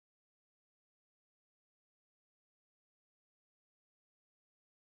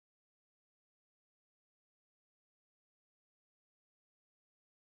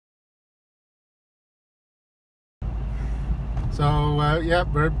So yeah,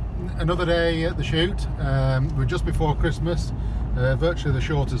 we're another day at the shoot. We're just before Christmas, virtually the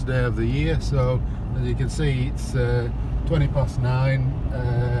shortest day of the year. So as you can see, it's 20 past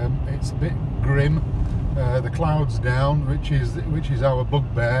 9. It's a bit grim. The clouds down, which is our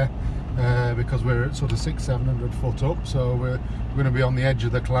bugbear, because we're at sort of 600-700 foot up. So we're going to be on the edge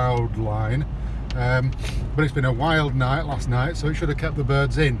of the cloud line. But it's been a wild night last night, so it should have kept the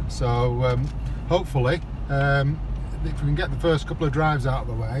birds in. So hopefully, if we can get the first couple of drives out of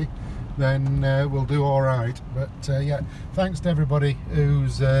the way, then we'll do all right. But yeah, thanks to everybody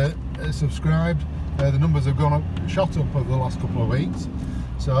who's subscribed. The numbers have shot up over the last couple of weeks.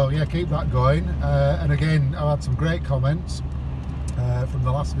 So yeah, keep that going. And again, I've had some great comments from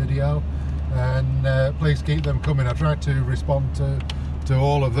the last video, and please keep them coming. I tried to respond to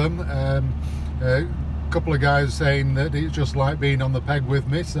all of them. A couple of guys saying that it's just like being on the peg with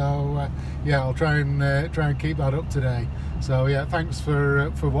me, so yeah, I'll try and keep that up today. So yeah, thanks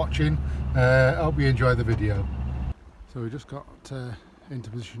for watching. I hope you enjoy the video. So we just got into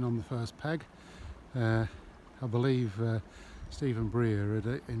position on the first peg. I believe Stephen Breer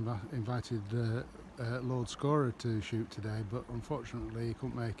had invited Lord Scorer to shoot today, but unfortunately he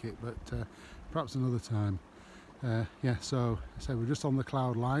couldn't make it, but perhaps another time. Yeah, so we're just on the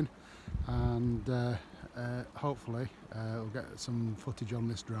cloud line, and hopefully we'll get some footage on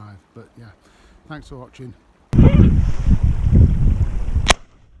this drive. But yeah, thanks for watching.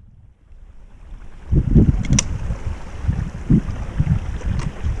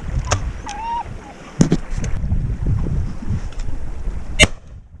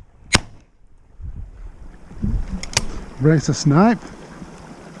 Brace a snipe,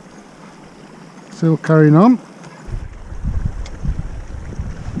 still carrying on.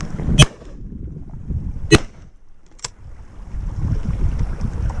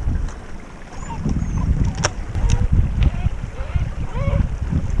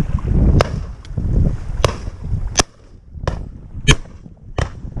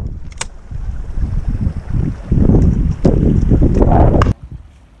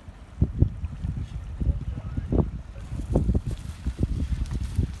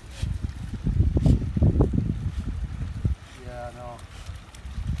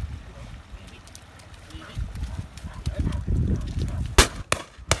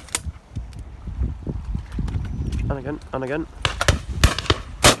 And again.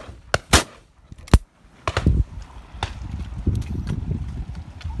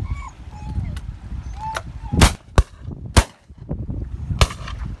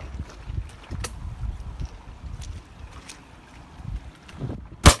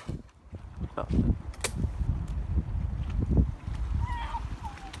 Oh.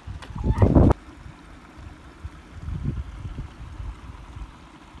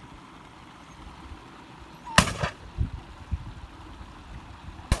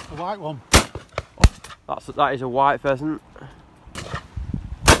 A white one. That is a white pheasant.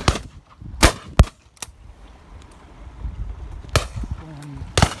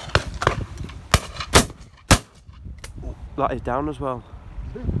 That is down as well.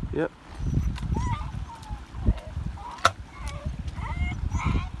 Yep.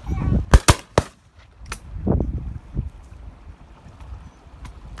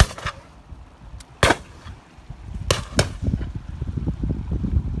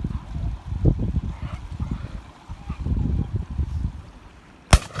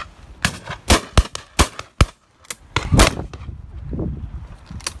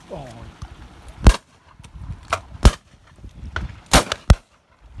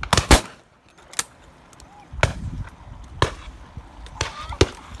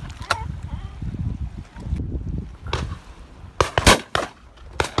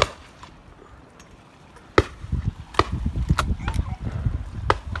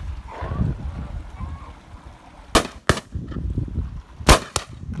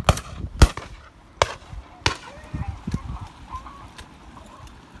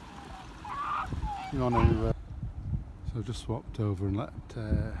 So I've just swapped over and let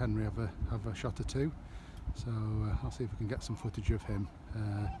Henry have a shot or two. So I'll see if we can get some footage of him.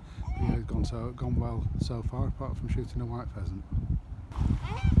 Yeah, it's gone well so far, apart from shooting a white pheasant.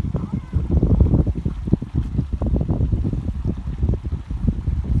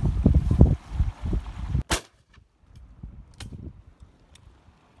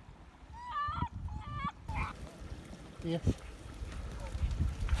 Yeah.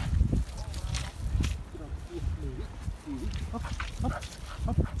 Up, up,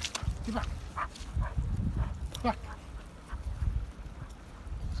 up. Get back. Back.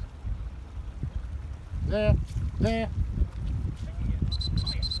 There. Here.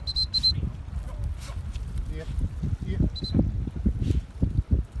 Here.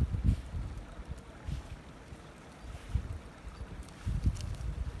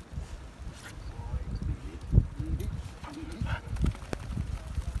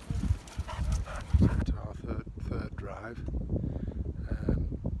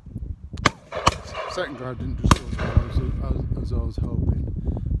 second drive didn't just go as well as I was hoping.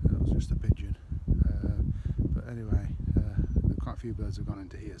 It was just a pigeon. But anyway, quite a few birds have gone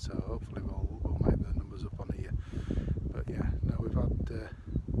into here, so hopefully we'll make the numbers up on here. But yeah, no, we've had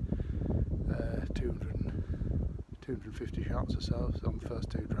 250 shots or so on the first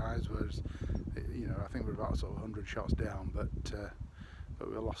two drives, whereas you know, I think we're about sort of 100 shots down, but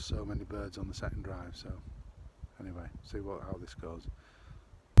we lost so many birds on the second drive. So anyway, see how this goes.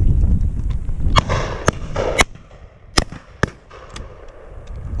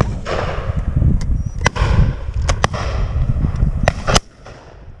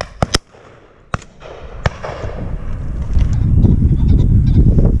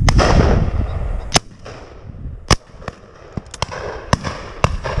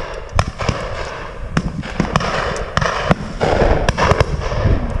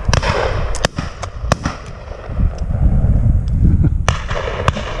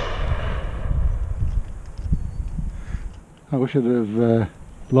 I wish I'd have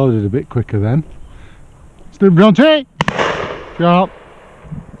loaded a bit quicker then. Still Bronte! Sharp!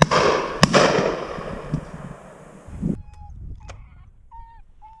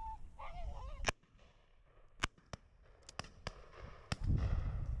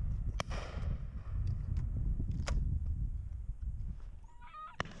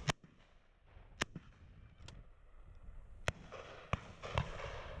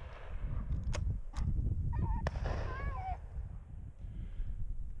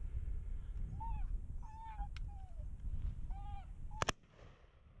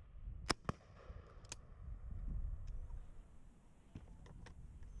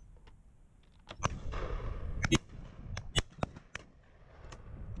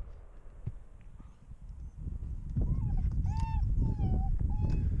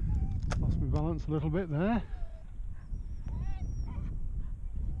 Balance a little bit there.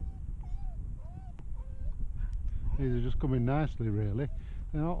 These are just coming nicely, really.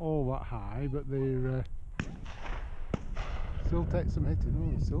 They're not all that high, but they're still take some hitting.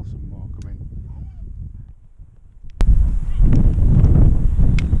 Oh, there's still some more coming.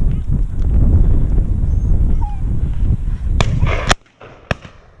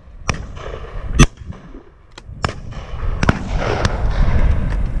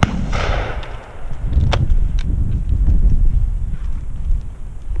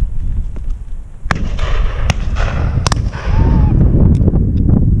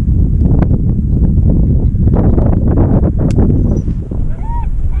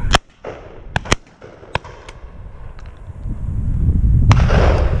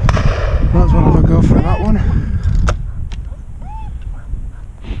 That's what I'll go for that one.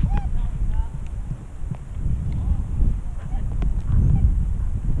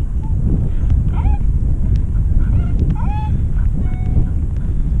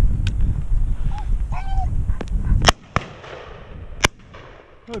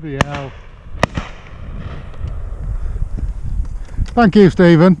 Bloody hell. Thank you,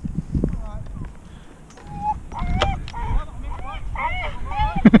 Stephen.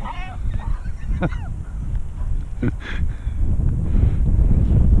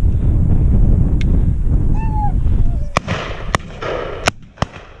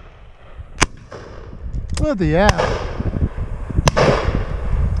 Bloody hell.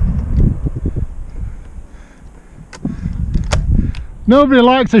 Nobody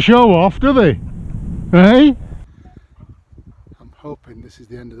likes a show off, do they? Hey? I'm hoping this is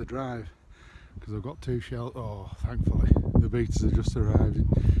the end of the drive, because I've got two shells. Oh, thankfully the beaters have just arrived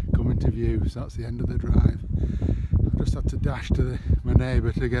and come into view, so that's the end of the drive. I've just had to dash to my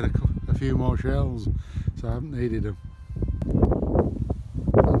neighbour to get a few more shells, so I haven't needed them.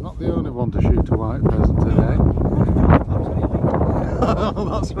 I'm not the only one to shoot a white pheasant today. Oh,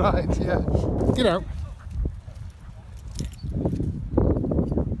 that's right, yeah. You know.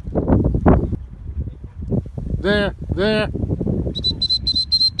 There.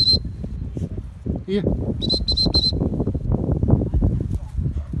 Here.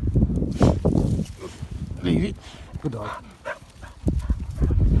 Leave it. Good dog.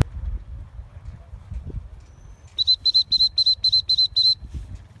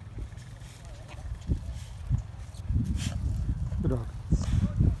 Good dog.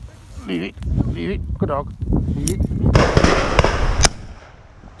 Leave it. Good dog. Leave it.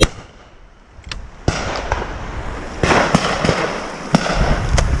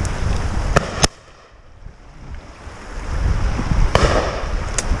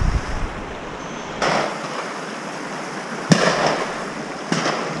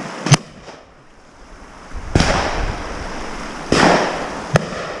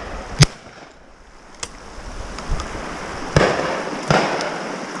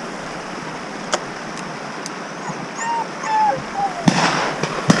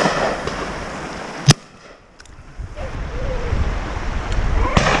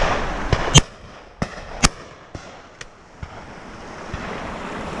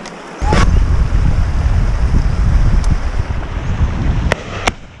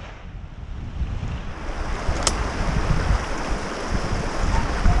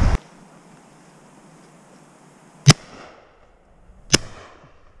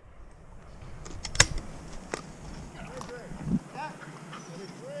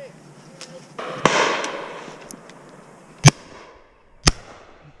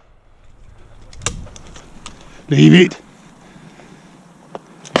 Leave it.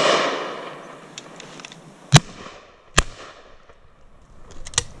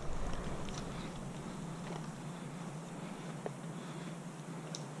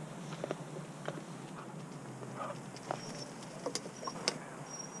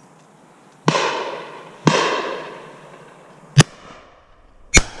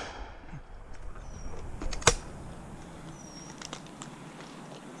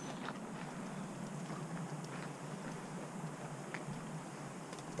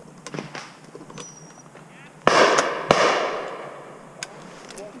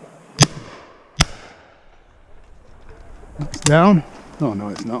 It's down. Oh no,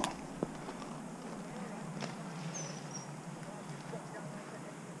 it's not.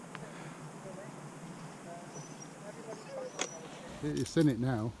 You've seen it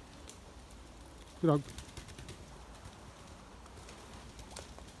now. Good dog.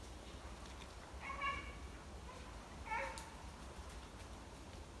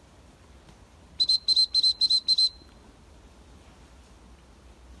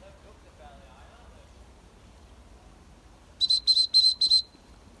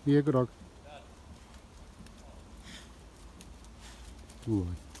 Yeah, good dog. Ooh.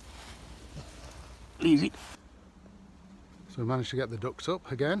 Easy. So we managed to get the ducks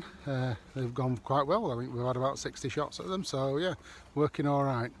up again. They've gone quite well. I think we've had about 60 shots at them, so yeah, working all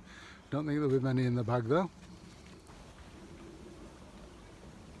right. Don't think there'll be many in the bag though.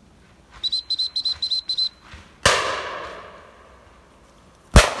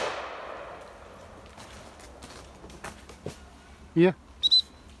 Yeah.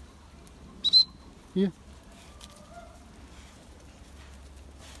 Yeah.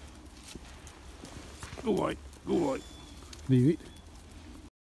 Go on, go on. Leave it.